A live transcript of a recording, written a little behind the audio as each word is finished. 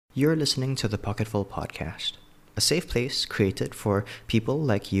You're listening to the Pocketful Podcast, a safe place created for people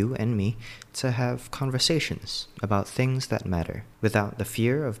like you and me to have conversations about things that matter without the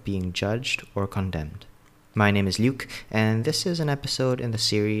fear of being judged or condemned. My name is Luke, and this is an episode in the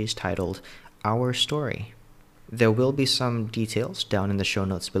series titled Our Story. There will be some details down in the show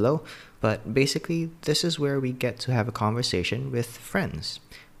notes below, but basically, this is where we get to have a conversation with friends,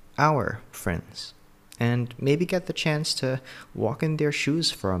 our friends, and maybe get the chance to walk in their shoes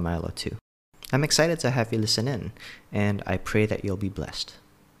for a mile or two. I'm excited to have you listen in, and I pray that you'll be blessed.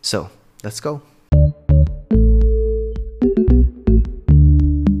 So, let's go.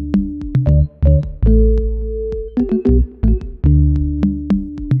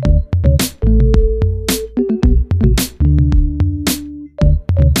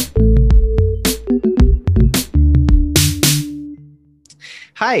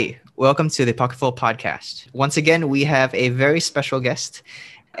 Hi, welcome to the Pocketful Podcast. Once again, we have a very special guest,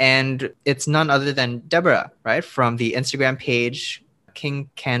 and it's none other than Deborah, right? From the Instagram page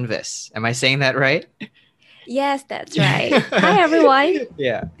King Canvas. Am I saying that right? Yes, that's right. Hi, everyone.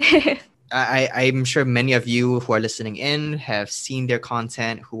 Yeah. I'm sure many of you who are listening in have seen their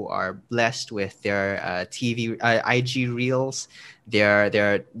content, who are blessed with their IG reels,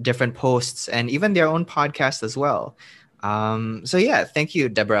 their different posts, and even their own podcast as well. So yeah, thank you,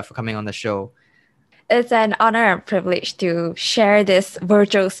 Deborah, for coming on the show. It's an honor and privilege to share this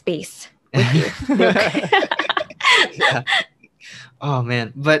virtual space with you, Luke. Yeah. Oh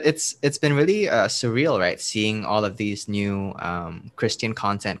man, but it's been really surreal, right? Seeing all of these new Christian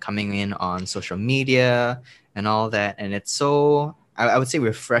content coming in on social media and all that, and it's so I would say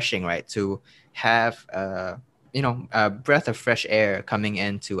refreshing, right? To have a breath of fresh air coming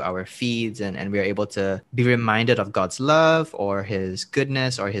into our feeds, and we're able to be reminded of God's love or His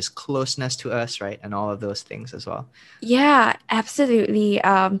goodness or His closeness to us, right? And all of those things as well. Yeah, absolutely.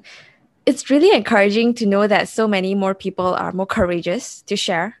 It's really encouraging to know that so many more people are more courageous to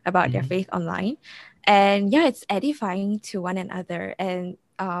share about their faith online. And yeah, it's edifying to one another, and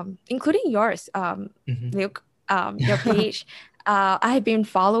including yours, Luke, your page. I've been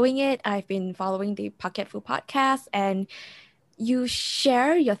following it. I've been following the Pocketful podcast, and you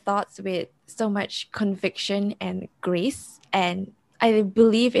share your thoughts with so much conviction and grace. And I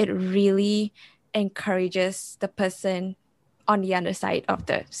believe it really encourages the person on the other side of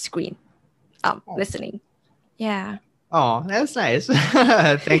the screen listening. Yeah. Oh, that's nice.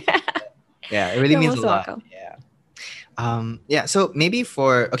 Thank you. Yeah, it really You're means a most lot. welcome. Yeah. So maybe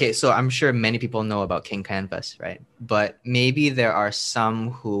so I'm sure many people know about King Canvas, right? But maybe there are some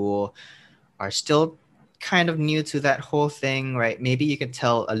who are still kind of new to that whole thing, right? Maybe you could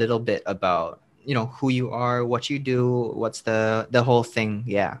tell a little bit about, who you are, what you do, what's the whole thing.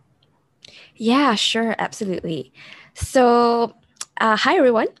 Yeah. Yeah, sure. Absolutely. So, hi,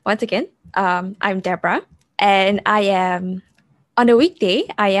 everyone. Once again, I'm Deborah, and on a weekday,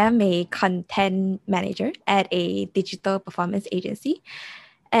 I am a content manager at a digital performance agency.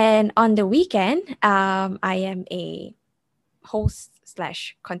 And on the weekend, I am a host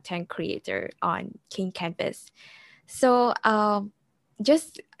slash content creator on King Canvas. So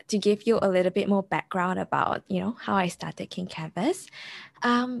just to give you a little bit more background about, how I started King Canvas.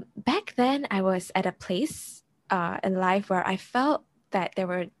 Back then, I was at a place in life where I felt that there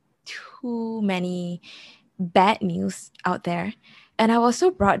were too many bad news out there. And I was so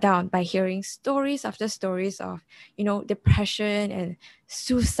brought down by hearing stories after stories of, depression and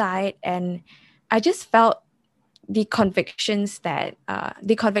suicide. And I just felt the conviction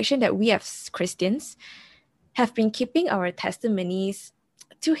that we as Christians have been keeping our testimonies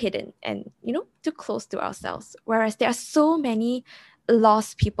too hidden and too close to ourselves, whereas there are so many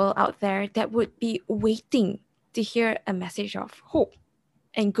lost people out there that would be waiting to hear a message of hope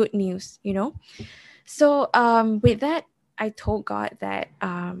and good news. So with that, I told God that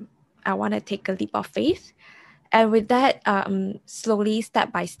I want to take a leap of faith. And with that, slowly,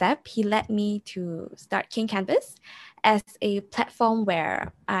 step by step, he led me to start King Canvas as a platform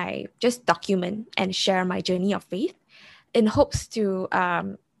where I just document and share my journey of faith in hopes to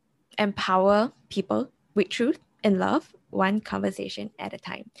empower people with truth and love, one conversation at a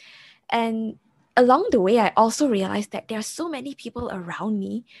time. And along the way, I also realized that there are so many people around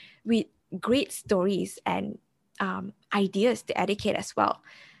me with great stories and ideas to educate as well.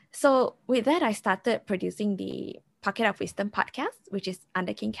 So with that, I started producing the Pocket of Wisdom podcast, which is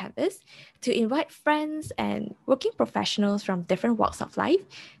under King Canvas, to invite friends and working professionals from different walks of life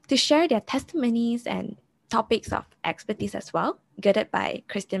to share their testimonies and topics of expertise as well, guided by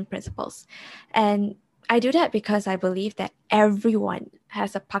Christian principles. And I do that because I believe that everyone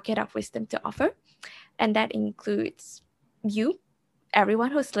has a pocket of wisdom to offer, and that includes you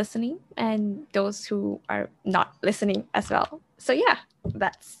everyone who's listening and those who are not listening as well. So yeah,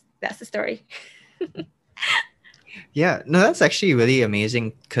 that's the story. Yeah, no, that's actually really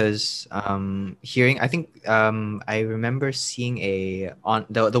amazing because hearing, I think I remember seeing on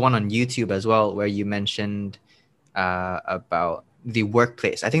the one on YouTube as well where you mentioned about the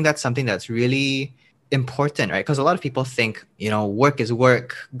workplace. I think that's something that's really important, right? Because a lot of people think, work is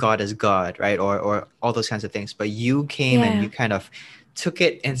work, God is God, right? Or all those kinds of things. But you came and Yeah, you kind of took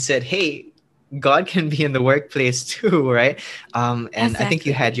it and said, hey, God can be in the workplace too, right? And I think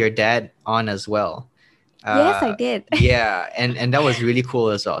you had exactly. your dad on as well. Yes, I Uh, did. yeah, and that was really cool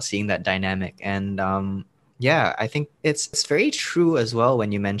as well, seeing that dynamic. And yeah, I think it's very true as well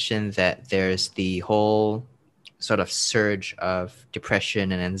when you mentioned that there's the whole sort of surge of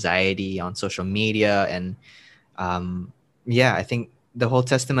depression and anxiety on social media. And yeah, I think the whole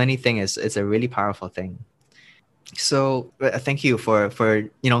testimony thing is a really powerful thing. So thank you for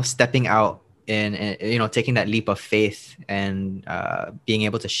stepping out and taking that leap of faith and being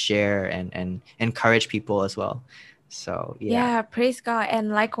able to share and encourage people as well. So yeah. Yeah, praise God. And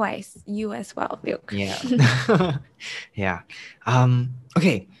likewise, you as well, Luke. Yeah. Yeah.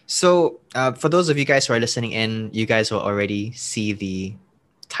 Okay. So for those of you guys who are listening in, you guys will already see the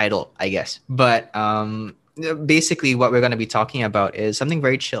title, I guess. But basically what we're going to be talking about is something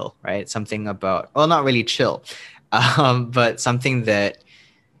very chill, right? Something about, well, not really chill, but something that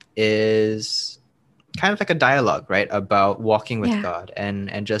is kind of like a dialogue, right? About walking with Yeah. God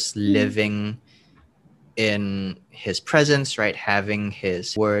and just Mhm. living in his presence, right? Having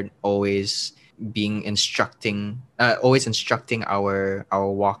his word always always instructing our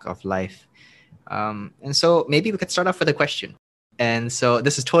walk of life. And so maybe we could start off with a question. And so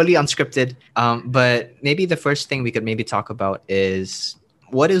this is totally unscripted, but maybe the first thing we could maybe talk about is,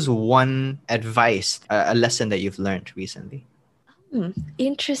 what is one advice, a lesson that you've learned recently?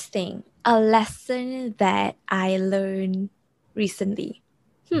 Interesting. A lesson that I learned recently.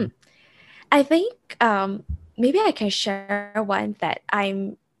 Hmm. Mhm. I think maybe I can share one that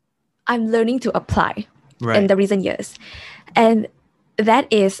I'm learning to apply in the Right. recent years. And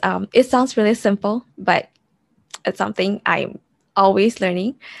that is it sounds really simple, but it's something I'm always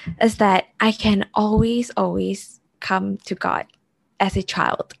learning, is that I can always come to God as a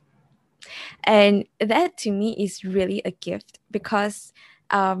child. And that to me is really a gift because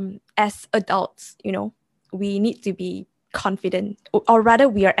as adults, we need to be confident, or rather,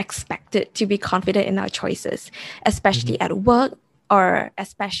 we are expected to be confident in our choices, Mhm. especially at work, or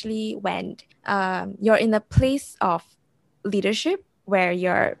especially when you're in a place of leadership where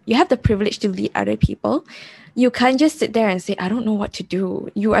you have the privilege to lead other people. You can't just sit there and say, I don't know what to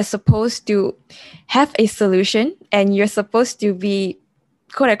do. You are supposed to have a solution, and you're supposed to be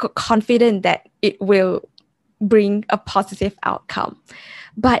quote unquote confident that it will bring a positive outcome.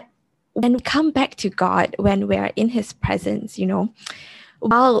 But when we come back to God, when we're in his presence,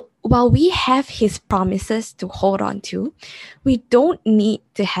 while we have his promises to hold on to, we don't need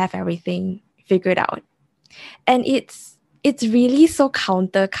to have everything figured out. And it's really so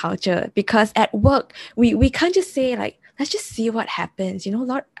counterculture, because at work we can't just say like, let's just see what happens,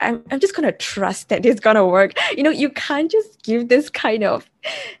 Lord, I'm just gonna trust that it's gonna work. You can't just give this kind of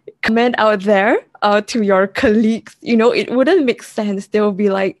comment out there to your colleagues. It wouldn't make sense. They will be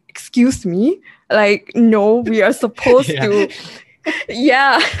like, excuse me, like, no, we are supposed Yeah. to.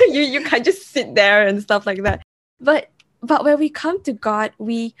 Yeah, you can't just sit there and stuff like that. But when we come to God,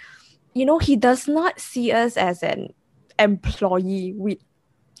 he does not see us as an employee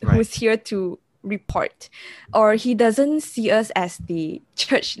Right. who's here to report, or he doesn't see us as the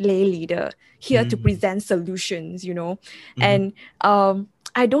church lay leader here to Mhm. present solutions. Mhm. And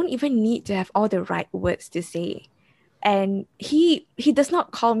I don't even need to have all the right words to say. And he does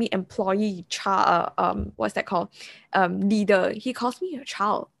not call me employee, child, what's that called, leader. He calls me a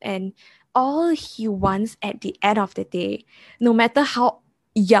child. And all he wants at the end of the day, no matter how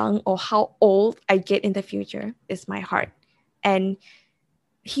young or how old I get in the future, is my heart. And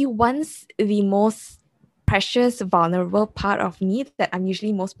he wants the most precious, vulnerable part of me that I'm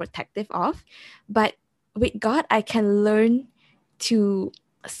usually most protective of. But with God, I can learn to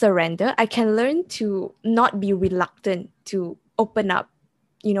surrender. I can learn to not be reluctant to open up,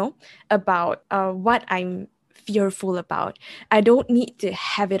 about what I'm fearful about. I don't need to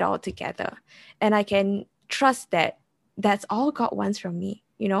have it all together. And I can trust that that's all God wants from me.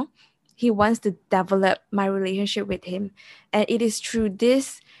 He wants to develop my relationship with him. And it is through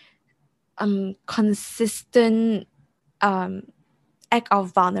this consistent um, act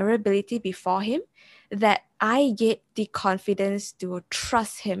of vulnerability before him that I get the confidence to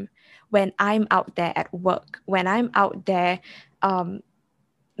trust him when I'm out there at work, when I'm out there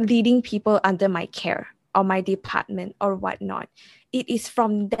leading people under my care or my department or whatnot. It is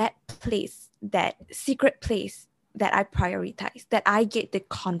from that place, that secret place, that I prioritize, that I get the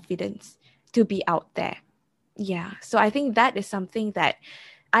confidence to be out there. Yeah. So I think that is something that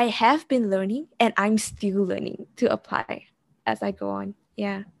I have been learning and I'm still learning to apply as I go on.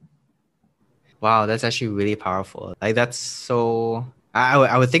 Yeah. Wow, that's actually really powerful. Like that's so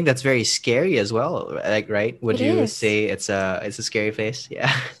I would think that's very scary as well. Like, right? Would It you is. say it's a scary place?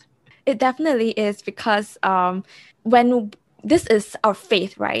 Yeah. It definitely is, because when this is our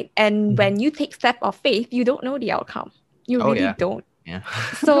faith, right? And Mhm. when you take step of faith, you don't know the outcome. You Oh really yeah. don't. Yeah.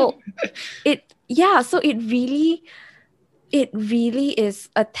 So so it really is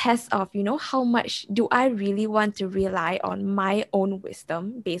a test of, how much do I really want to rely on my own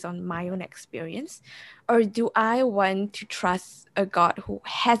wisdom based on my own experience, or do I want to trust a God who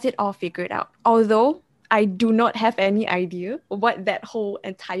has it all figured out, although I do not have any idea what that whole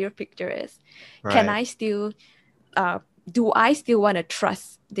entire picture is. Can Right. I still uh do I still want to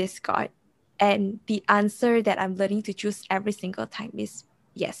trust this God? And the answer that I'm learning to choose every single time is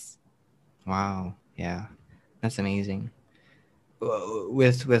yes. Wow. Yeah. That's amazing.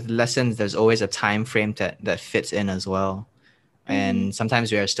 With lessons, there's always a time frame that fits in as well. Mm-hmm. And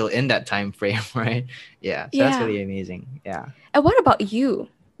sometimes we are still in that time frame, right? Yeah. So that's Yeah. really amazing. Yeah. And what about you?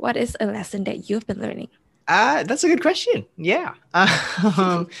 What is a lesson that you've been learning? That's a good question. Yeah.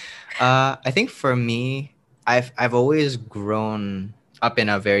 I think for me, I've always grown up in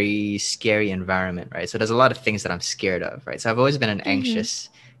a very scary environment, right? So there's a lot of things that I'm scared of, right? So I've always been an Mm-hmm. anxious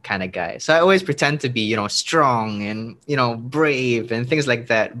kind of guy. So I always pretend to be, strong and, brave and things like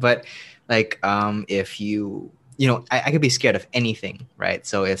that. But like if I could be scared of anything, right?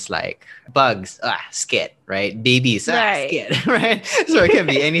 So it's like bugs, scared, right? Babies, Right. scared, right? So it can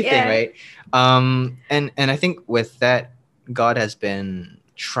be anything, Yeah. right? And I think with that, God has been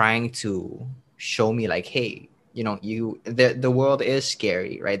trying to show me like, hey, the world is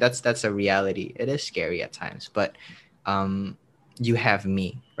scary, right? That's a reality. It is scary at times, but um you have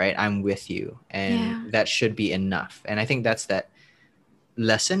me, right? I'm with you, and Yeah. that should be enough. And I think that's that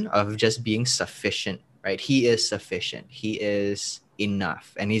lesson of just being sufficient, right? He is sufficient. He is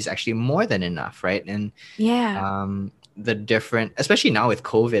enough, and he's actually more than enough, right? And Yeah. the different, especially now with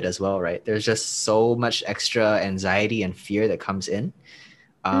COVID as well, right? There's just so much extra anxiety and fear that comes in.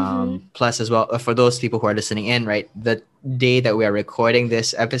 Mm-hmm. Plus, as well, for those people who are listening in, right, the day that we are recording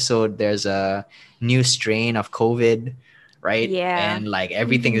this episode, there's a new strain of COVID, right? Yeah. And like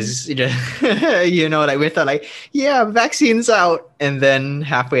everything Mm-hmm. is, like we thought, like, yeah, vaccines out, and then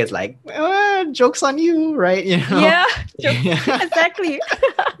halfway it's like, jokes on you, right? Yeah. Jokes. Yeah. Exactly.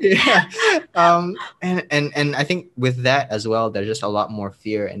 Yeah. And I think with that as well, there's just a lot more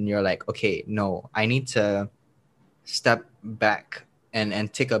fear, and you're like, okay, no, I need to step back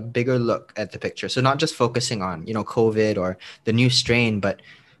and take a bigger look at the picture. So not just focusing on, COVID or the new strain, but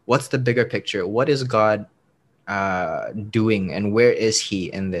what's the bigger picture? What is God doing, and where is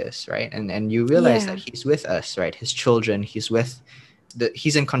he in this, right? And you realize that Yeah. he's with us, right? His children, he's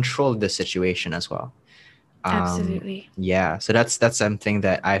in control of the situation as well. Absolutely. Yeah, so that's something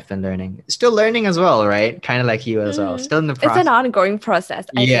that I've been learning, still learning as well, right? Kind of like you as well, Mm-hmm. still in the It's an process. ongoing process,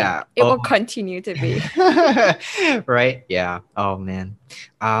 I Yeah. think. It Oh. will continue to be. Right. Yeah. Oh man.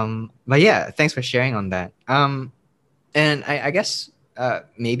 But yeah, thanks for sharing on that. And I guess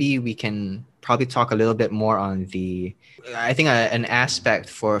maybe we can probably talk a little bit more on I think an aspect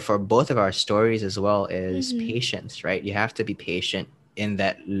for both of our stories as well is Mm-hmm. patience, right? You have to be patient in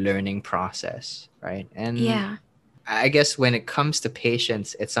that learning process, right? And Yeah. I guess when it comes to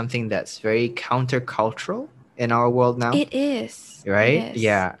patience, it's something that's very countercultural in our world now, It is. It right? is.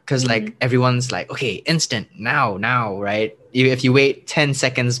 Yeah, because Mm-hmm. like everyone's like, okay, instant, now, right? If you wait 10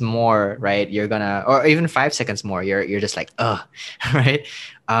 seconds more, right, you're gonna, or even 5 seconds more, you're just like, right?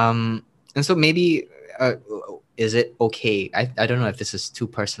 And so maybe, uh, is it okay? I don't know if this is too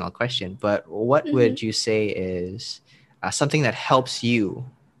personal question, but what Mm-hmm. would you say is something that helps you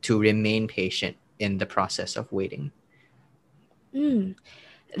to remain patient in the process of waiting? Mm.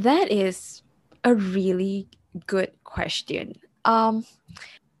 That is a really good question. Um,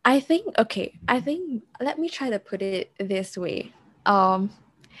 I think let me try to put it this way. Um,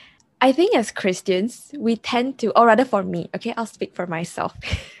 I think as Christians, we tend to, or rather for me, okay, I'll speak for myself.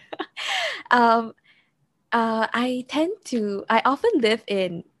 um, I often live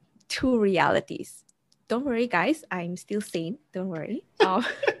in two realities. Don't worry, guys, I'm still sane. Don't worry. That's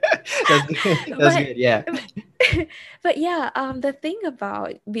good. That's but good. Yeah. but yeah, the thing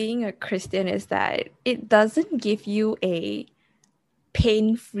about being a Christian is that it doesn't give you a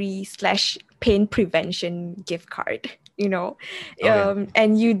pain-free slash pain prevention gift card. you know. Oh, yeah.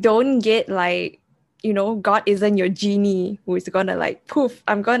 And you don't get like, you know, God isn't your genie who is gonna like, poof,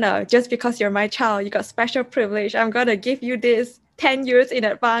 I'm gonna, just because you're my child, you got special privilege, I'm gonna give you this 10 years in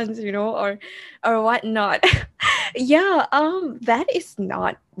advance, you know, or whatnot. Yeah, that is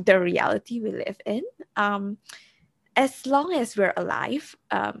not the reality we live in. As long as we're alive,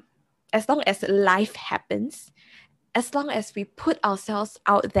 as long as life happens, as long as we put ourselves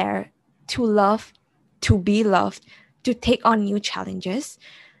out there to love, to be loved, to take on new challenges,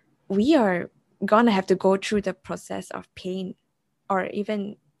 we are gonna have to go through the process of pain, or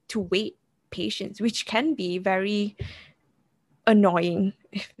even to wait patience, which can be very annoying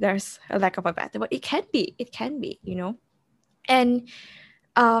if there's a lack of a better word. It can be, you know. And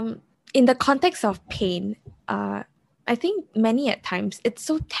in the context of pain, I think many at times it's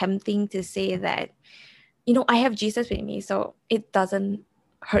so tempting to say that, you know, I have Jesus with me, so it doesn't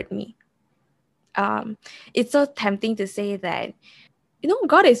hurt me. It's so tempting to say that, you know,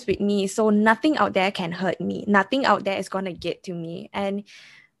 God is with me, so nothing out there can hurt me. Nothing out there is going to get to me. And,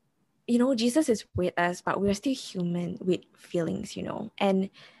 you know, Jesus is with us, but we're still human with feelings, you know.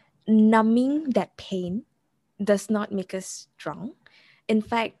 And numbing that pain does not make us strong. In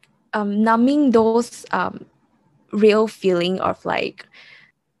fact, numbing those real feeling of like,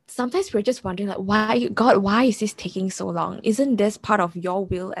 sometimes we're just wondering like, why, God, why is this taking so long? Isn't this part of your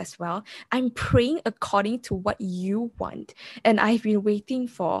will as well? I'm praying according to what you want, and I've been waiting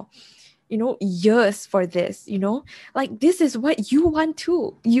for, you know, years for this, you know, like this is what you want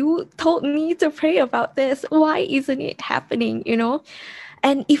too. You told me to pray about this. Why isn't it happening, you know?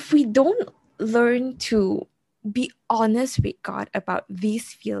 And if we don't learn to be honest with God about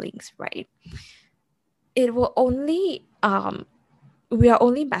these feelings, right, it will only we are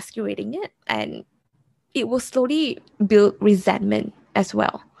only masquerading it, and it will slowly build resentment as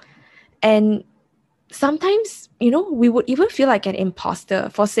well. And sometimes, you know, we would even feel like an imposter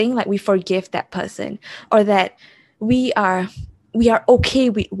for saying like we forgive that person, or that we are okay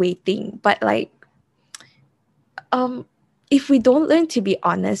with waiting. But like, if we don't learn to be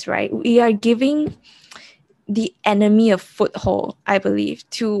honest, right, we are giving the enemy a foothold, I believe,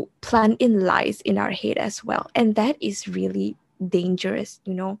 to plant in lies in our head as well. And that is really dangerous,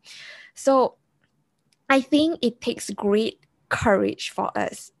 you know. So I think it takes great courage for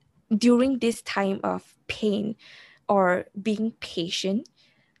us during this time of pain or being patient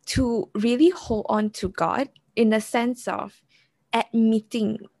to really hold on to God, in the sense of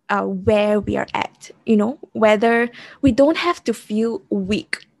admitting where we are at, you know, whether we don't have to feel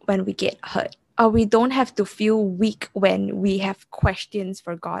weak when we get hurt, or we don't have to feel weak when we have questions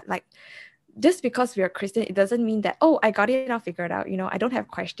for God. Like, just because we are Christian, it doesn't mean that, oh, I got it all figured out. You know, I don't have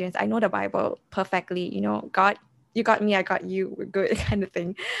questions. I know the Bible perfectly. You know, God, you got me, I got you. We're good, kind of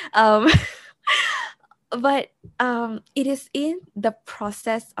thing. Um, but it is in the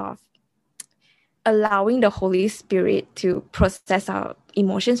process of allowing the Holy Spirit to process our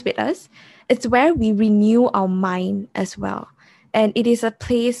emotions with us. It's where we renew our mind as well. And it is a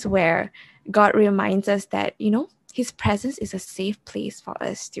place where God reminds us that, you know, His presence is a safe place for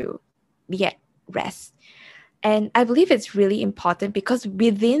us to be at rest. And I believe it's really important, because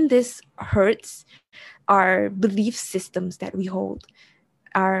within this hurts are belief systems that we hold,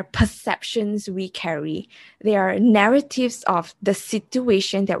 are perceptions we carry. They are narratives of the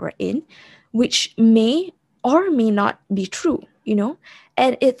situation that we're in, which may or may not be true, you know?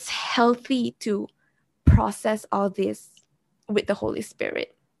 And it's healthy to process all this with the Holy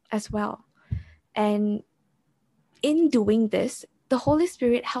Spirit as well. And in doing this, the Holy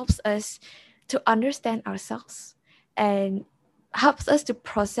Spirit helps us to understand ourselves, and helps us to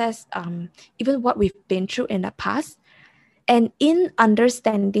process even what we've been through in the past. And in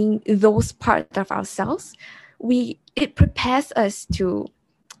understanding those parts of ourselves, it prepares us to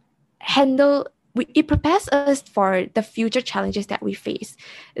it prepares us for the future challenges that we face.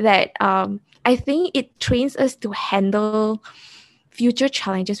 That I think it trains us to handle future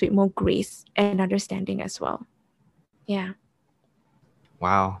challenges with more grace and understanding as well. Yeah.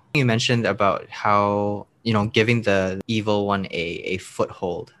 Wow. You mentioned about how, you know, giving the evil one a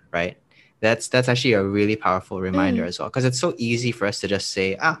foothold, right? That's actually a really powerful reminder as well, because it's so easy for us to just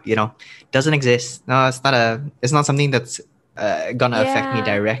say, you know, doesn't exist. No, it's not something that's gonna affect me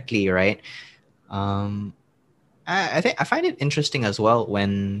directly, right? I think I find it interesting as well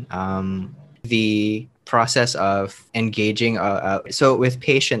when the process of engaging. So with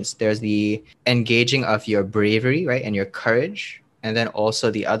patience, there's the engaging of your bravery, right, and your courage, and then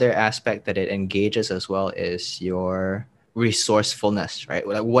also the other aspect that it engages as well is your resourcefulness, right?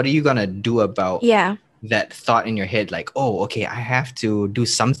 Like, what are you gonna do about that thought in your head, like, oh, okay, I have to do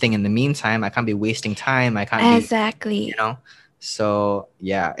something in the meantime. I can't be wasting time. I can't be, you Exactly. know. So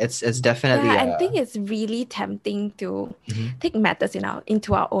yeah, it's Yeah, definitely and I a. think it's really tempting to Mhm. take matters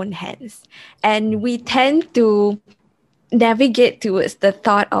into our own hands. And we tend to navigate towards the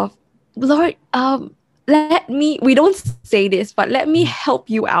thought of, Lord, we don't say this, but let me help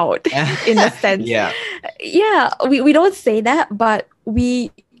you out in a sense. Yeah. Yeah, we don't say that, but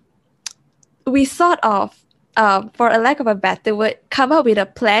we sort of, for a lack of a better word, come up with a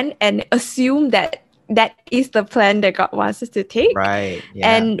plan and assume that that is the plan that God wants us to take. Right.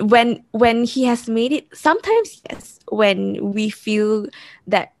 Yeah. And when He has made it, sometimes yes, when we feel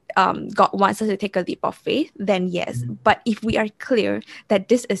that God wants us to take a leap of faith, then yes. Mhm. But if we are clear that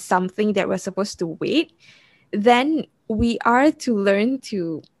this is something that we're supposed to wait, then we are to learn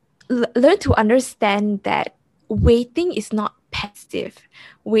to understand that waiting is not passive.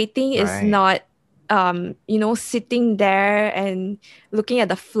 Waiting is Right. not sitting there and looking at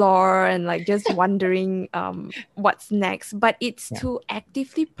the floor and like just wondering what's next, but it's Yeah. to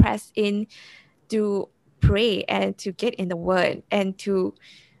actively press in, to pray and to get in the word, and to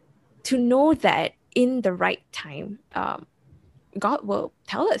know that in the right time, God will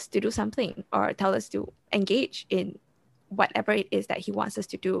tell us to do something or tell us to engage in whatever it is that He wants us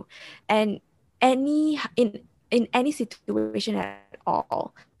to do. And in any situation at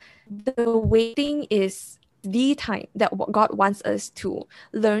all, the waiting is the time that God wants us to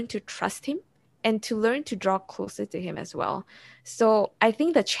learn to trust Him and to learn to draw closer to Him as well. So I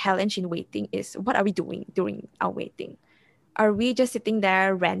think the challenge in waiting is, what are we doing during our waiting? Are we just sitting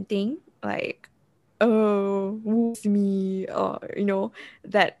there ranting like, oh, woos me, or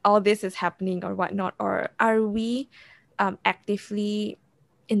that all this is happening or whatnot? Or are we actively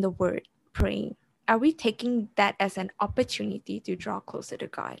in the word praying? Are we taking that as an opportunity to draw closer to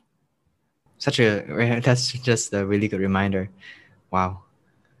God? That's just a really good reminder. Wow.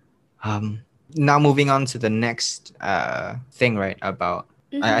 Um, Now moving on to the next thing, right? About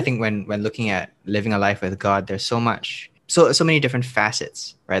I Mm-hmm. think when looking at living a life with God, there's so many different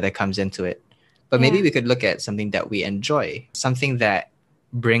facets, right, that comes into it. But maybe Yeah. we could look at something that we enjoy, something that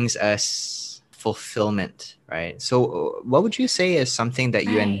brings us fulfillment, right? So what would you say is something that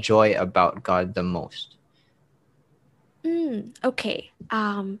you Right. enjoy about God the most? Okay.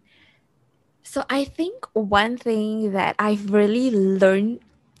 So I think one thing that I've really learned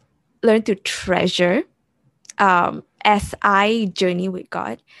to treasure as I journey with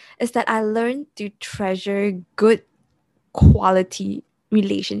God is that I learned to treasure good quality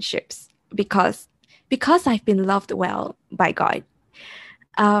relationships because I've been loved well by God.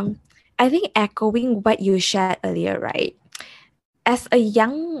 Um, I think echoing what you shared earlier, right? As a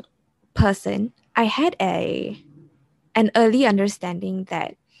young person, I had an early understanding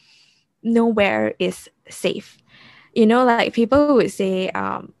that nowhere is safe. Like people would say,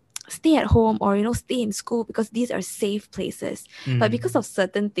 stay at home, or stay in school, because these are safe places. But because Mm. of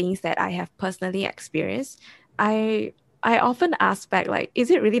certain things that I have personally experienced, I often ask back, like, is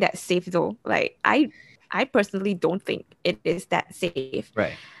it really that safe though? Like, I personally don't think it is that safe.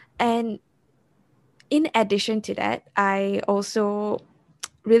 Right. And in addition to that, I also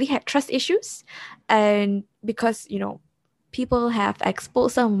really had trust issues. And because people have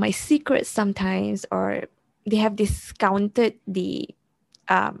exposed some of my secrets sometimes, or they have discounted the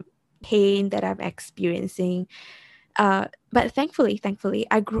um, pain that I'm experiencing. But thankfully,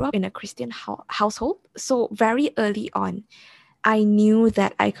 I grew up in a Christian household. So very early on, I knew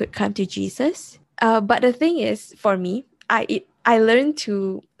that I could come to Jesus. But the thing is, for me, I learned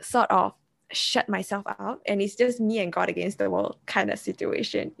to sort of shut myself out, and it's just me and God against the world kind of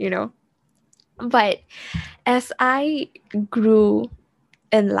situation. But as I grew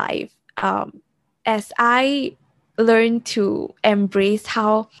in life, as I learned to embrace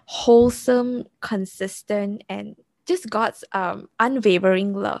how wholesome, consistent, and just God's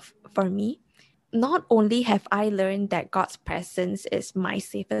unwavering love for me, not only have I learned that God's presence is my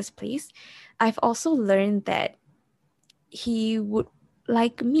safest place, I've also learned that He would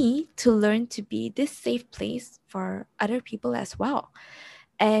like me to learn to be this safe place for other people as well.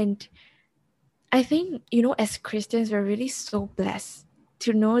 And I think, as Christians, we're really so blessed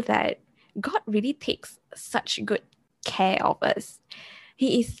to know that God really takes such good care of us.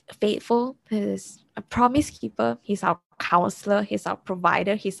 He is faithful, He is a promise keeper, He's our counselor, He's our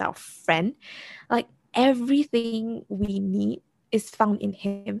provider, He's our friend. Like, everything we need is found in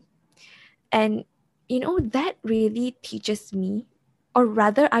Him. And, that really teaches me, or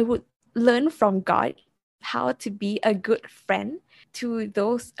rather, I would learn from God how to be a good friend to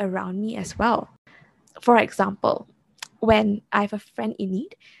those around me as well. For example, when I have a friend in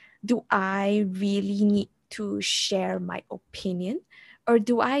need, do I really need to share my opinion, or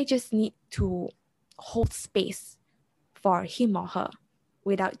do I just need to hold space for him or her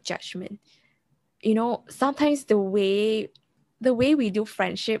without judgment? Sometimes the way we do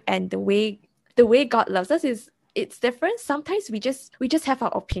friendship and the way God loves us is it's different. Sometimes we just have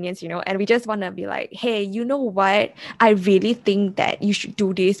our opinions, and we just want to be like, hey, you know what, I really think that you should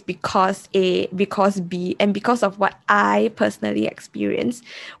do this because A, because B, and because of what I personally experienced.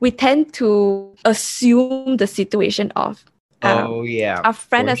 We tend to assume the situation of Oh yeah, our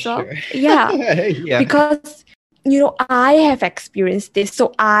friend for as well. sure. Yeah, Yeah. because I have experienced this,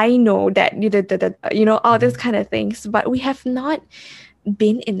 so I know that all these kind of things, but we have not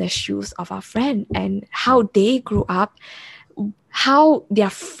been in the shoes of our friend and how they grew up, how their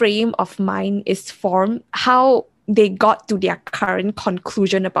frame of mind is formed, how they got to their current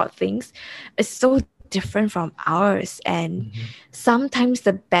conclusion about things is so different from ours. And sometimes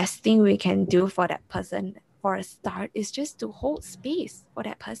the best thing we can do for that person for a start is just to hold space for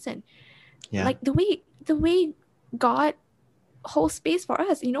that person. Yeah. Like the way God holds space for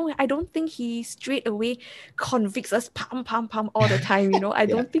us. I don't think he straight away convicts us pam all the time. I Yeah.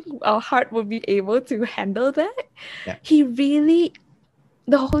 don't think our heart will be able to handle that. Yeah. He really,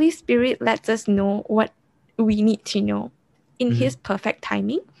 the Holy Spirit lets us know what we need to know in his perfect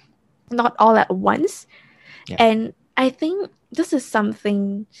timing, not all at once. Yeah. And I think this is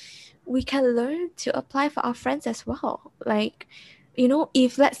something we can learn to apply for our friends as well. Like,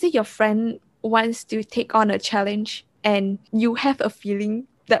 if let's say your friend wants to take on a challenge and you have a feeling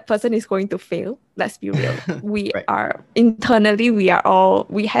that person is going to fail, let's be real. We Right. are internally, we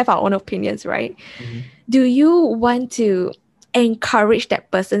have our own opinions, right? Mhm. Do you want to encourage that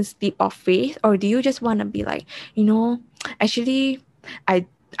person's leap of faith, or do you just want to be like, actually, I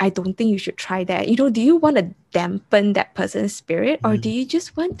don't think you should try that? Do you want to dampen that person's spirit, or do you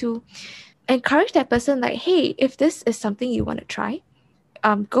just want to encourage that person like, hey, if this is something you want to try,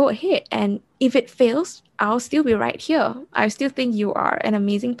 go ahead, and if it fails, I'll still be right here. I still think you are an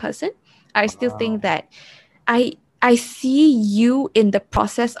amazing person. I still think that I see you in the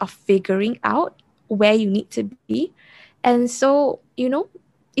process of figuring out where you need to be. And so,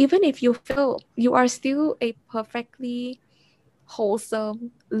 even if you feel you are still a perfectly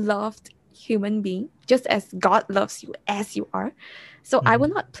wholesome, loved human being, just as God loves you as you are. So I will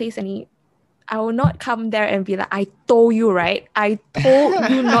not place any, I will not come there and be like, I told you, right? I told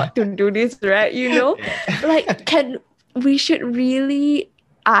you not to do this, right? Like, we should really,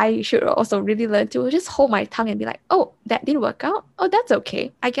 I should also really learn to just hold my tongue and be like, oh, that didn't work out. Oh, that's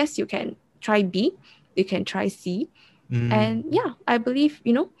okay. I guess you can try B, you can try C. And yeah, I believe,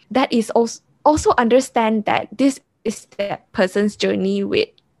 that is also understand that this is that person's journey with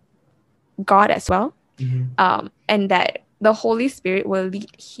God as well. And that the Holy Spirit will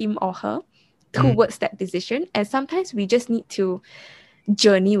lead him or her towards that decision. And sometimes we just need to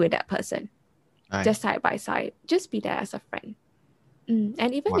journey with that person, Right. just side by side, just be there as a friend.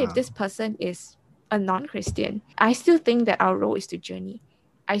 And even if this person is a non-Christian, I still think that our role is to journey.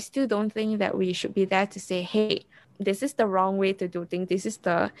 I still don't think that we should be there to say, hey, this is the wrong way to do things. This is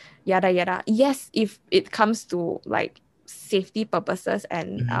the yada yada. Yes, if it comes to like safety purposes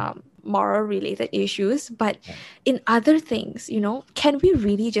and moral related issues, but in other things, can we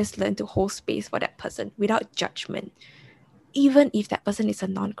really just learn to hold space for that person without judgment, even if that person is a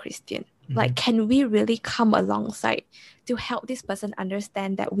non-Christian? Like, can we really come alongside to help this person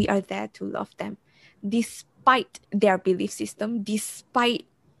understand that we are there to love them despite their belief system, despite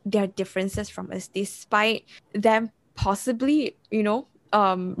their differences from us, despite them possibly,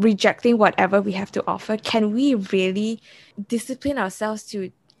 rejecting whatever we have to offer? Can we really discipline ourselves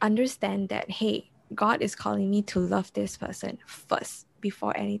to understand that, hey, God is calling me to love this person first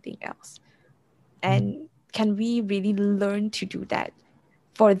before anything else? And can we really learn to do that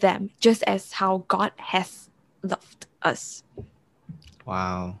for them, just as how God has loved us?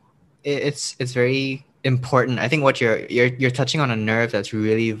 Wow. It's very important. I think what you're touching on a nerve that's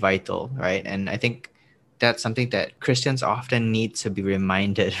really vital, right? And I think that's something that Christians often need to be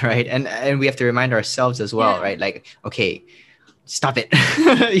reminded, right? And we have to remind ourselves as well, right? Like, okay, stop it.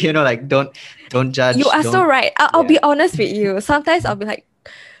 Like don't judge. You are so right. I'll be Yeah. honest with you. Sometimes I'll be like,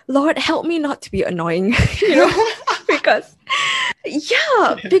 Lord, help me not to be annoying, because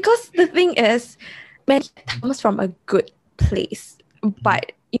the thing is, when it comes from a good place,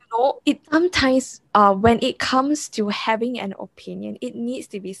 but it sometimes, when it comes to having an opinion, it needs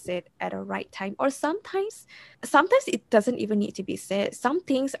to be said at a right time, or sometimes it doesn't even need to be said. Some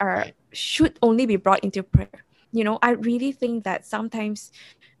things should only be brought into prayer. I really think that sometimes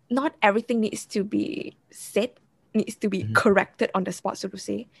not everything needs to be said needs to be corrected on the spot, so to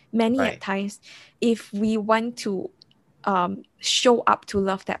say. Many Right. at times, if we want to show up to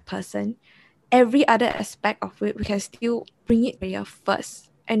love that person, every other aspect of it, we can still bring it prayer first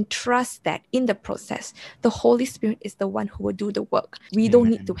and trust that in the process, the Holy Spirit is the one who will do the work. We don't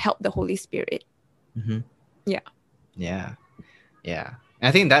need to Amen. help the Holy Spirit. Yeah. Yeah. Yeah. And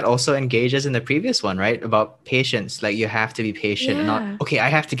I think that also engages in the previous one, right? About patience. Like you have to be patient and not, Yeah. okay, I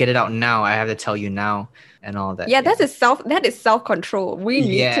have to get it out now. I have to tell you now and all that. Yeah, Yeah. that is self-control. We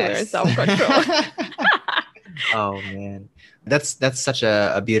need to learn Yes. self-control. Oh man. That's such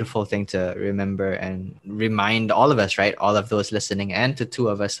a beautiful thing to remember and remind all of us, right? All of those listening and to two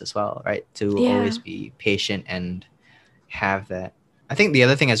of us as well, right? To always Yeah. be patient and have that. I think the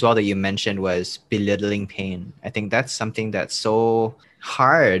other thing as well that you mentioned was belittling pain. I think that's something that's so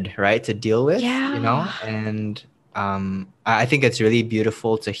hard, right, to deal with, Yeah. and I think it's really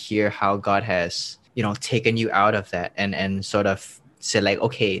beautiful to hear how God has, taken you out of that and sort of said like,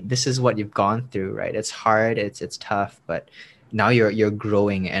 okay, this is what you've gone through, right? It's hard, it's tough, but now you're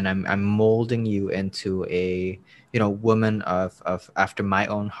growing, and I'm molding you into a woman of after my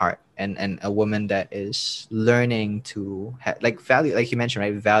own heart, and a woman that is learning to value, like you mentioned,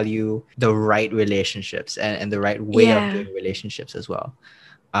 right, value the right relationships and the right way of Yeah. doing relationships as well.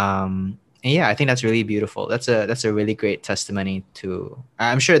 And yeah, I think that's really beautiful. That's a really great testimony to.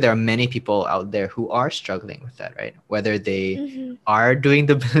 I'm sure there are many people out there who are struggling with that, right? Whether they Mm-hmm. are doing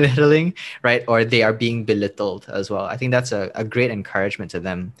the belittling, right, or they are being belittled as well. I think that's a great encouragement to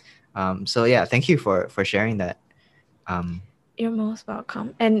them. So yeah, thank you for sharing that. Um, You're most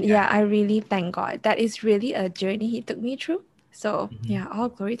welcome. And yeah. yeah, I really thank God. That is really a journey He took me through. So Mhm. yeah, all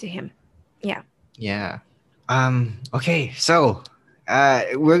glory to Him. Yeah. Yeah. Okay, so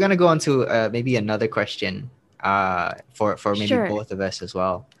we're gonna go on to maybe another question for maybe Sure. both of us as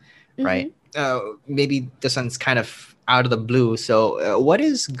well, Mm-hmm. right? Maybe this one's kind of out of the blue. So, what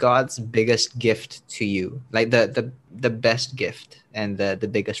is God's biggest gift to you? Like the best gift and the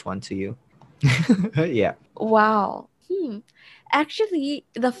biggest one to you? Yeah. Wow. Actually,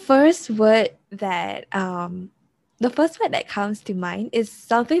 the first word that comes to mind is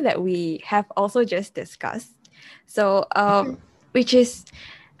something that we have also just discussed. So Okay. which is,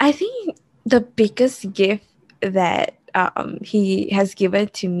 I think, the biggest gift that he has given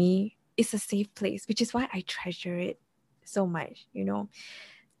to me is a safe place, which is why I treasure it so much,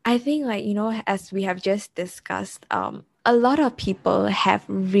 I think, like, as we have just discussed, a lot of people have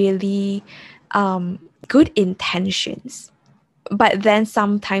really good intentions, but then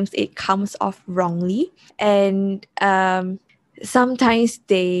sometimes it comes off wrongly, and sometimes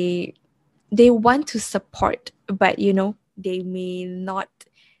they want to support, but they may not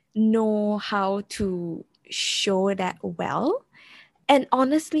know how to show that well. And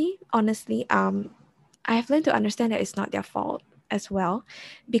honestly, I've learned to understand that it's not their fault as well,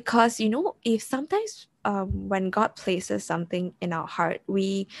 because if sometimes when God places something in our heart,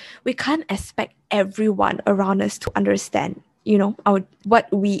 we can't expect everyone around us to understand. What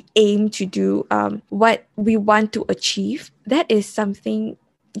we aim to do, what we want to achieve. That is something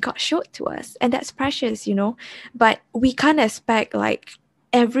God showed to us, and that's precious. But we can't expect like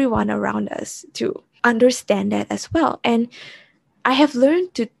everyone around us to understand that as well. And I have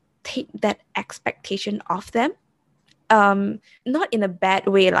learned to take that expectation off them. Not in a bad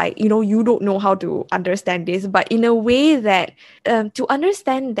way, like, you don't know how to understand this, but in a way that to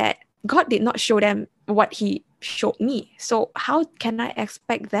understand that God did not show them what He showed me. So how can I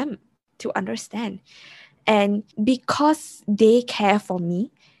expect them to understand? And because they care for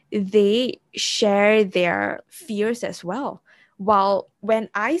me, they share their fears as well. While when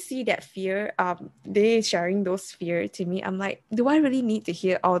I see that fear, they sharing those fear to me, I'm like, do I really need to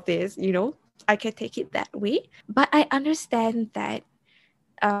hear all this? I can take it that way. But I understand that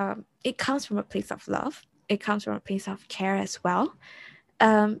it comes from a place of love. It comes from a place of care as well.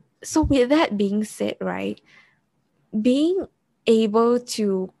 So with that being said, right, being able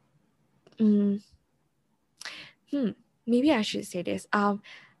to, mm, maybe I should say this.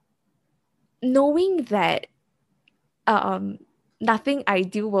 Knowing that um, nothing I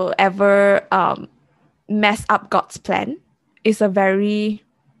do will ever mess up God's plan is a very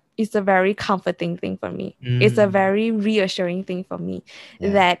comforting thing for me. It's a Mm, very reassuring thing for me,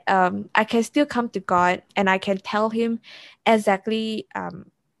 yeah. that I can still come to God and I can tell Him exactly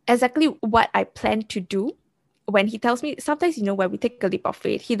exactly what I plan to do. When He tells me, sometimes, when we take a leap of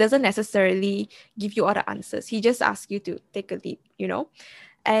faith, He doesn't necessarily give you all the answers. He just asks you to take a leap,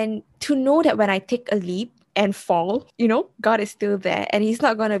 and to know that when I take a leap, and fall, God is still there. And he's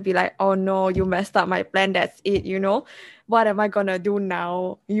not going to be like, oh no, you messed up my plan. That's it, What am I going to do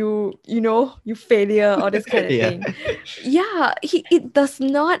now? You failure, or this kind of Yeah. thing. Yeah, it does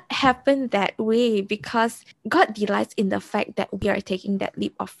not happen that way, because God delights in the fact that we are taking that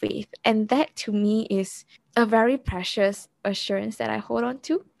leap of faith. And that to me is a very precious assurance that I hold on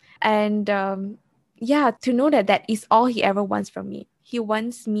to. And to know that that is all he ever wants from me. He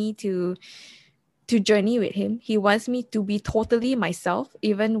wants me to journey with him. He wants me to be totally myself,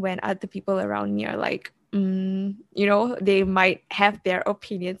 even when other people around me are like, they might have their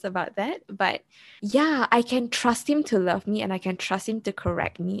opinions about that. But yeah, I can trust him to love me, and I can trust him to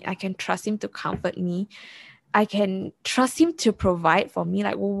correct me. I can trust him to comfort me. I can trust him to provide for me.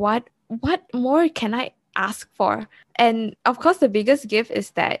 Like, what more can I ask for? And of course, the biggest gift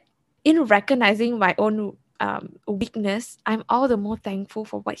is that in recognizing my own weakness, I'm all the more thankful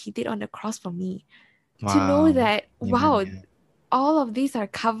for what he did on the cross for me. To know Wow. that, Amen. wow, all of these are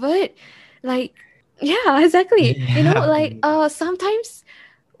covered. Like, yeah, exactly. Yeah. Like sometimes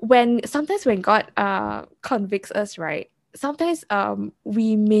when God convicts us, right? Sometimes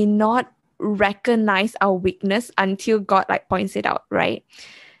we may not recognize our weakness until God like points it out, right?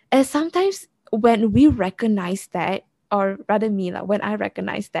 And sometimes when we recognize that, or rather me, like when I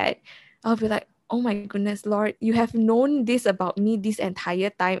recognize that, I'll be like, oh my goodness, Lord, you have known this about me this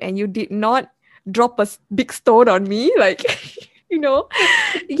entire time, and you did not drop a big stone on me, like, you know,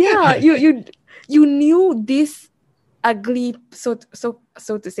 yeah, you knew this ugly, so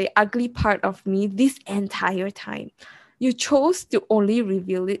to say, ugly part of me this entire time. You chose to only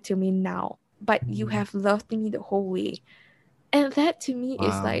reveal it to me now, but you have loved me the whole way. And that to me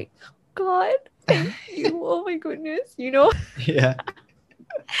is Wow. like, God, thank you. Oh my goodness. Yeah.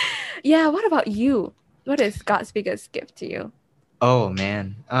 Yeah, what about you? What is God's biggest gift to you? Oh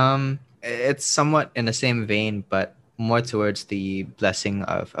man. It's somewhat in the same vein, but more towards the blessing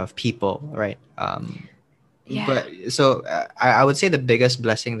of people, right? Yeah. But so I would say the biggest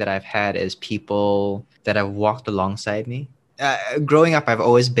blessing that I've had is people that have walked alongside me. Growing up, I've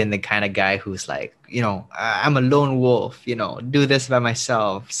always been the kind of guy who's like, I'm a lone wolf, do this by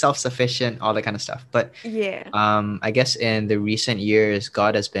myself, self-sufficient, all that kind of stuff. But Yeah. I guess in the recent years,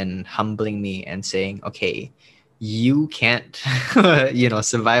 God has been humbling me and saying, okay, you can't,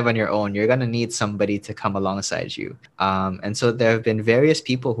 survive on your own. You're going to need somebody to come alongside you. And so there have been various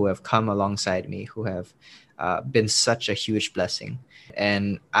people who have come alongside me who have been such a huge blessing.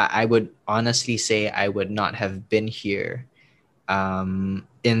 And I would honestly say I would not have been here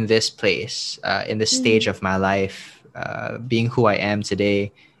in this place, in this stage Mm. of my life, being who I am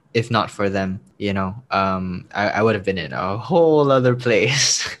today, if not for them, I would have been in a whole other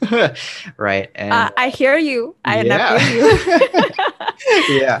place, right? And I hear you. And I yeah, feel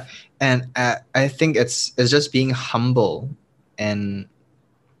you. yeah, and I think it's just being humble, and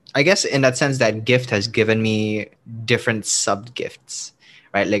I guess in that sense, that gift has given me different sub gifts,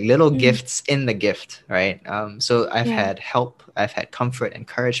 right? Like little Mm. gifts in the gift, right? So I've Yeah. had help, I've had comfort,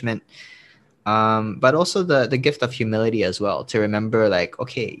 encouragement, but also the gift of humility as well, to remember like,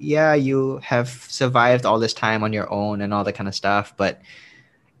 okay, yeah, you have survived all this time on your own and all that kind of stuff, but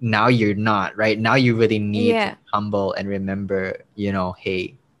now you're not, right? Now you really need to Yeah. be humble and remember,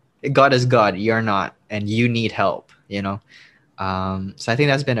 hey, God is God, you're not, and you need help. So I think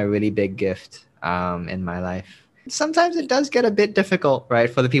that's been a really big gift in my life. Sometimes it does get a bit difficult, right,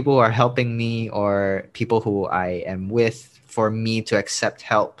 for the people who are helping me or people who I am with, for me to accept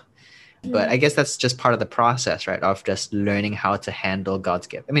help. But Mm. I guess that's just part of the process, right, of just learning how to handle God's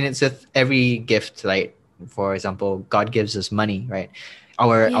gift. I mean, it's with every gift, right? For example, God gives us money, right?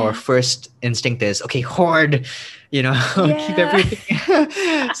 Our Yeah. first instinct is, okay, hoard, keep Yeah. everything,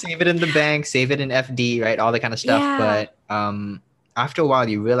 save it in the bank, save it in FD, right? All that kind of stuff. Yeah. But after a while,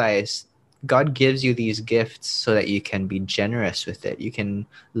 you realize God gives you these gifts so that you can be generous with it. You can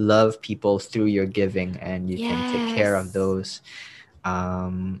love people through your giving, and you can take care of Yes. those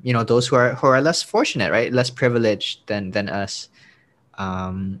those who are less fortunate, right, less privileged than us,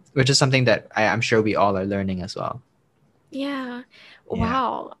 which is something that I'm sure we all are learning as well. Yeah. Yeah.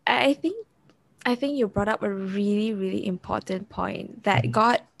 Wow. I think you brought up a really, really important point, that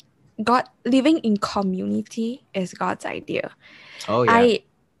Mhm. God living in community is God's idea. Oh yeah. I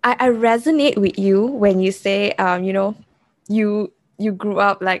I resonate with you when you say you grew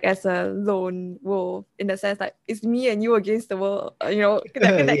up like as a lone wolf, in the sense like it's me and you against the world,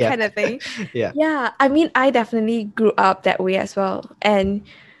 that Yeah. kind of thing. Yeah. Yeah, I mean, I definitely grew up that way as well. And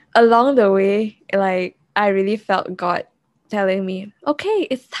along the way, like I really felt God telling me, okay,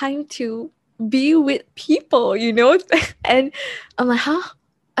 it's time to be with people. And I'm like, huh?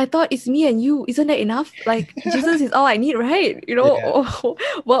 I thought it's me and you. Isn't that enough? Like Jesus is all I need, right? You know, Yeah.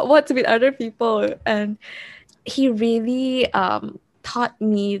 what's with other people? And he really taught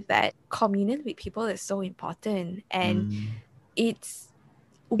me that communion with people is so important, and Mm, it's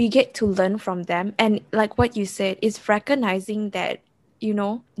we get to learn from them. And like what you said, is recognizing that, you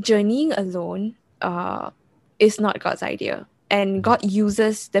know, journeying alone is not God's idea. And mhm. God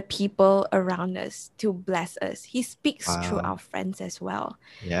uses the people around us to bless us. He speaks through Wow. our friends as well.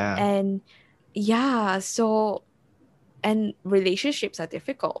 Yeah. And yeah, so and relationships are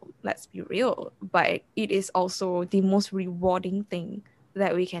difficult, let's be real, but it is also the most rewarding thing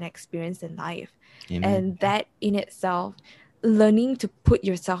that we can experience in life. Amen. And that in itself, learning to put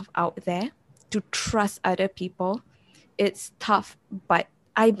yourself out there, to trust other people, it's tough, but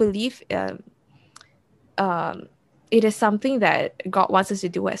I believe um, it is something that God wants us to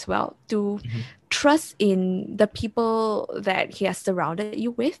do as well, to Mhm. trust in the people that He has surrounded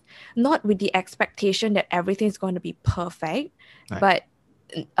you with, not with the expectation that everything is going to be perfect, Right. but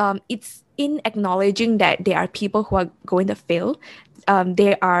it's in acknowledging that there are people who are going to fail.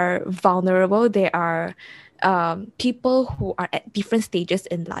 They are vulnerable. They are people who are at different stages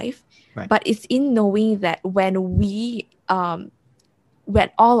in life. Right. But it's in knowing that when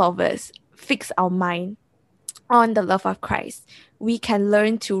all of us fix our mind on the love of Christ, we can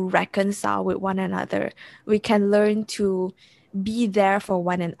learn to reconcile with one another. We can learn to be there for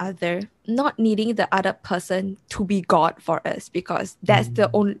one another, not needing the other person to be God for us, because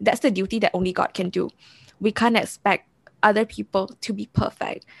Mm. that's the duty that only God can do. We can't expect other people to be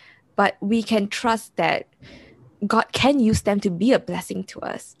perfect, but we can trust that God can use them to be a blessing to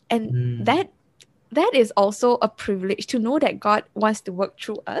us. And Mm. that is also a privilege to know that God wants to work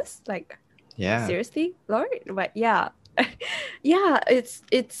through us. Like, Yeah. seriously, Lord? But yeah. Yeah, it's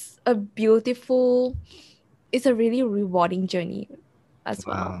a really rewarding journey as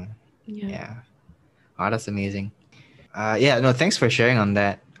well. Wow. Yeah. Yeah. Oh, that's amazing. Yeah, no, thanks for sharing on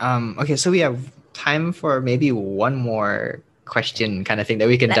that. Okay, so we have time for maybe one more question kind of thing that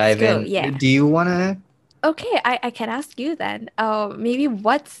we can Let's dive go. in. Yeah. Do you wanna? Okay, I can ask you then. Maybe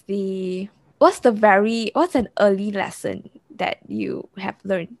what's an early lesson that you have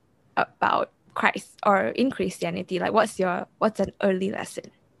learned about Christ or in Christianity? Like what's an early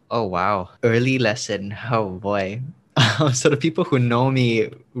lesson? Oh wow, early lesson. Oh boy. So the people who know me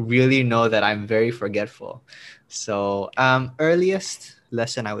really know that I'm very forgetful. So earliest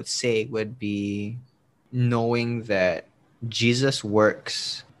lesson I would say would be knowing that Jesus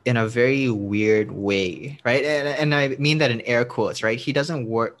works in a very weird way, right? And I mean that in air quotes, right? He doesn't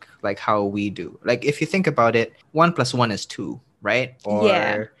work like how we do. Like if you think about it, 1 + 1 is 2, right?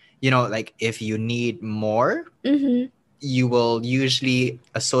 Yeah. Or like if you need more, Mm-hmm. you will usually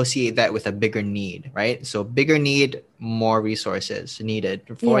associate that with a bigger need, right? So bigger need, more resources needed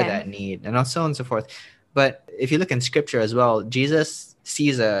for Yeah. that need, and so on and so forth. But if you look in scripture as well, Jesus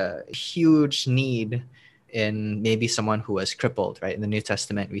sees a huge need in maybe someone who was crippled, right? In the New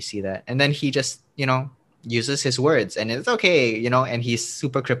Testament, we see that. And then he just, uses his words and it's okay, and he's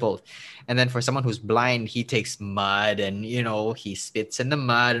super crippled. And then for someone who's blind, he takes mud and, he spits in the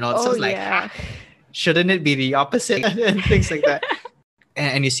mud and all. So Oh it's like, yeah. shouldn't it be the opposite? And things like that.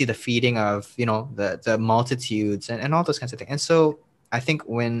 And you see the feeding of the multitudes and all those kinds of things. And so I think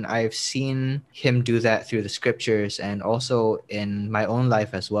when I've seen him do that through the scriptures and also in my own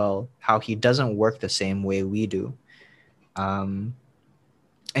life as well, how he doesn't work the same way we do,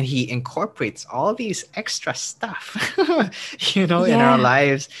 and he incorporates all these extra stuff in our Yeah.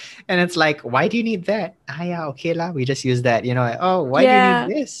 lives. And it's like, why do you need that? Yeah, okay lah, we just use that. Oh, why do you need Yeah.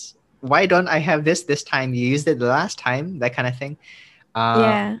 this? Why don't I have this time? You used it the last time, that kind of thing.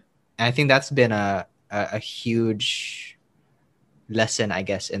 Yeah. And I think that's been a huge lesson, I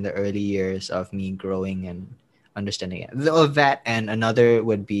guess, in the early years of me growing and understanding it. Of that, and another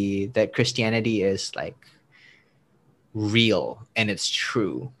would be that Christianity is like real and it's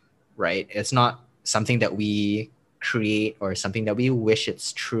true, right? It's not something that we create or something that we wish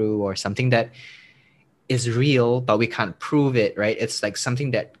it's true or something that is real but we can't prove it, right? It's like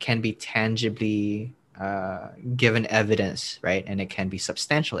something that can be tangibly given evidence, right? And it can be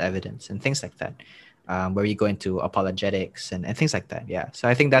substantial evidence and things like that, where you go into apologetics and things like that. Yeah, so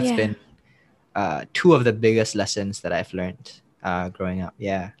I think that's Yeah. been two of the biggest lessons that I've learned growing up.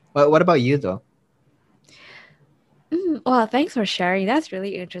 Yeah. What about you though? Well, thanks for sharing. That's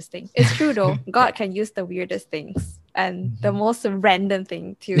really interesting. It's true though. God can use the weirdest things and the most random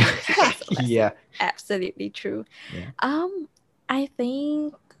thing to teach us a lesson. Yeah. Absolutely true. Yeah. I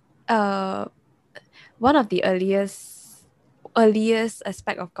think uh one of the earliest earliest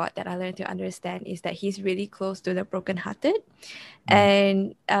aspect of God that I learned to understand is that He's really close to the brokenhearted. Mm.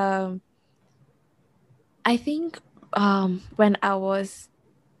 And I think when I was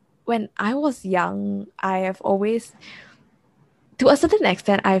young, I have always, to a certain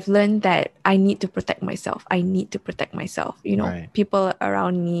extent, I've learned that I need to protect myself. I need to protect myself. You know, Right. people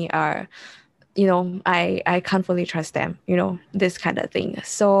around me are, you know, I can't fully trust them, you know, this kind of thing.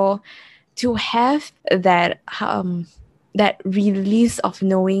 So to have that release of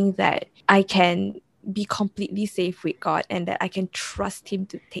knowing that I can be completely safe with God and that I can trust Him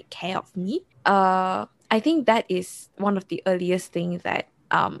to take care of me, I think that is one of the earliest things that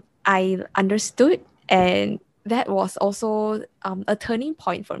I understood, and that was also a turning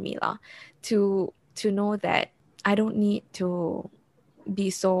point for me lah, to know that I don't need to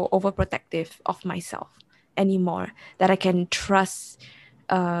be so overprotective of myself anymore, that I can trust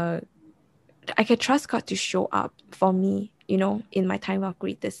God to show up for me, you know, in my time of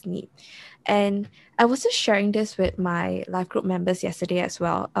greatest need. And I was just sharing this with my life group members yesterday as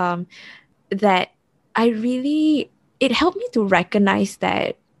well, that it helped me to recognize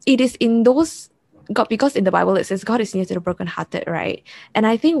that it is in those God, because in the Bible it says God is near to the brokenhearted, right? And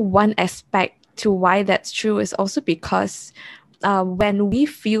I think one aspect to why that's true is also because when we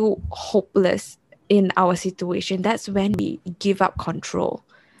feel hopeless in our situation, that's when we give up control.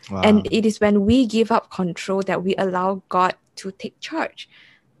 Wow. And it is when we give up control that we allow God to take charge.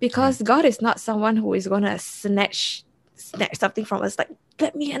 Because God is not someone who is going to snatch something from us, like,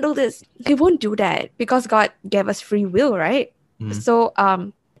 let me handle this. He won't do that because God gave us free will, right? Mhm. So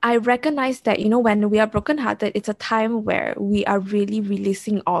I recognize that, you know, when we are brokenhearted, it's a time where we are really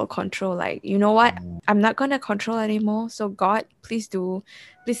releasing all control. Like, you know what? I'm not going to control anymore. So God, please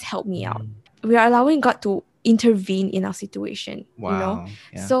help me out. We are allowing God to intervene in our situation, you know? Wow.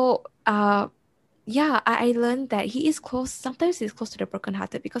 Yeah. So, I learned that He is close. Sometimes He's close to the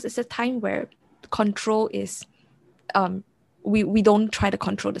brokenhearted because it's a time where control is, we don't try to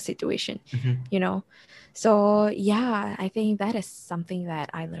control the situation, Mhm. you know? So yeah, I think that is something that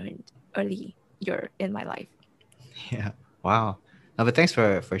I learned early in my life. Yeah. Wow. No, but thanks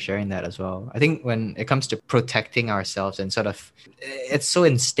for sharing that as well. I think when it comes to protecting ourselves and sort of, it's so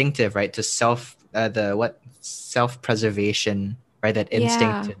instinctive, right? To self-preservation, right? That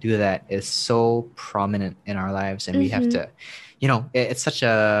instinct to do that is so prominent in our lives, and we have to, you know, it's such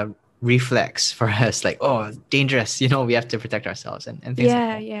a reflex for us, like, oh, dangerous, you know, we have to protect ourselves and things like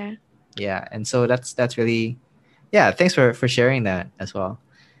that. Yeah. And so that's really, yeah. Thanks for sharing that as well.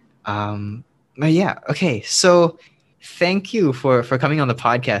 But yeah, okay. So thank you for coming on the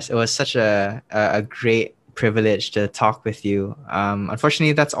podcast. It was such a great privilege to talk with you.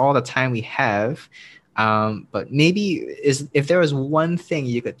 Unfortunately, that's all the time we have. But maybe if there was one thing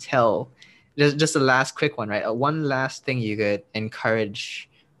you could tell, just a last quick one, right? One last thing you could encourage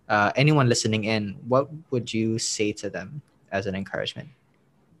anyone listening in, what would you say to them as an encouragement?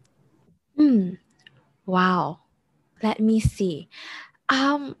 Wow. Let me see.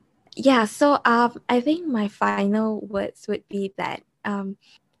 So I think my final words would be that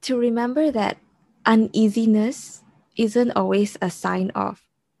to remember that uneasiness isn't always a sign of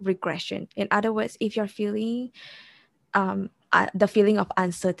regression. In other words, if you're feeling the feeling of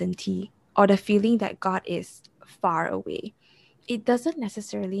uncertainty or the feeling that God is far away, it doesn't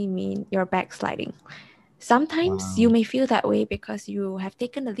necessarily mean you're backsliding. Sometimes you may feel that way because you have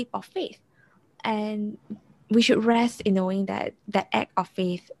taken a leap of faith, and we should rest in knowing that that act of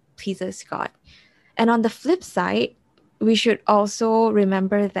faith pleases God. And on the flip side, we should also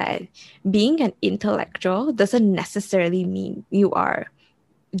remember that being an intellectual doesn't necessarily mean you are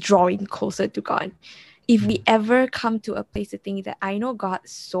drawing closer to God. If we ever come to a place to think that I know God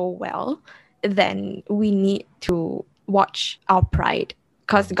so well, then we need to watch our pride,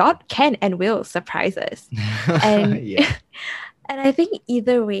 because God can and will surprise us. And Yeah. and I think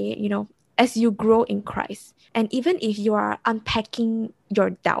either way, you know, as you grow in Christ, and even if you are unpacking your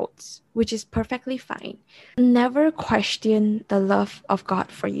doubts, which is perfectly fine, never question the love of God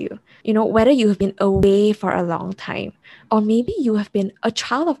for you. You know, whether you have been away for a long time, or maybe you have been a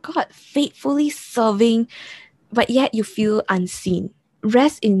child of God, faithfully serving, but yet you feel unseen.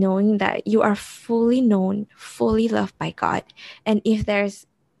 Rest in knowing that you are fully known, fully loved by God. And if there's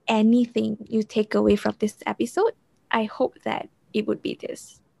anything you take away from this episode, I hope that it would be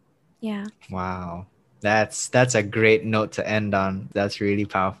this. Yeah. Wow. That's a great note to end on. That's really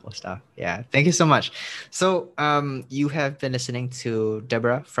powerful stuff. Yeah. Thank you so much. So you have been listening to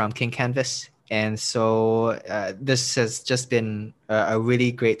Deborah from King Canvas. And so this has just been a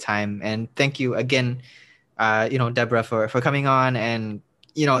really great time. And thank you again, Deborah, for coming on and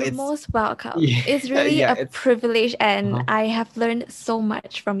You're it's most welcome. yeah, It's really yeah, a it's privilege, and uh I have learned so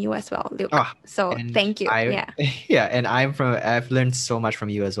much from you as well, Luke. oh, So and thank you. I Yeah. yeah, and I've learned so much from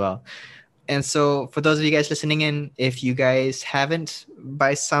you as well. And so, for those of you guys listening in, if you guys haven't,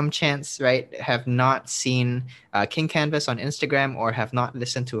 by some chance, right, have not seen King Canvas on Instagram or have not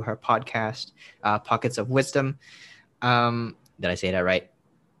listened to her podcast, Pockets of Wisdom, did I say that right?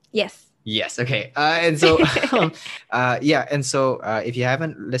 Yes. Yes. Okay. And so, yeah. And so, if you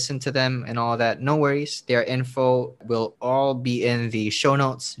haven't listened to them and all that, no worries. Their info will all be in the show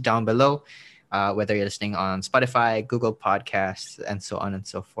notes down below, whether you're listening on Spotify, Google Podcasts, and so on and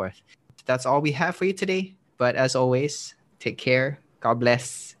so forth. That's all we have for you today. But as always, take care. God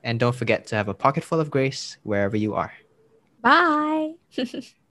bless. And don't forget to have a pocket full of grace wherever you are. Bye.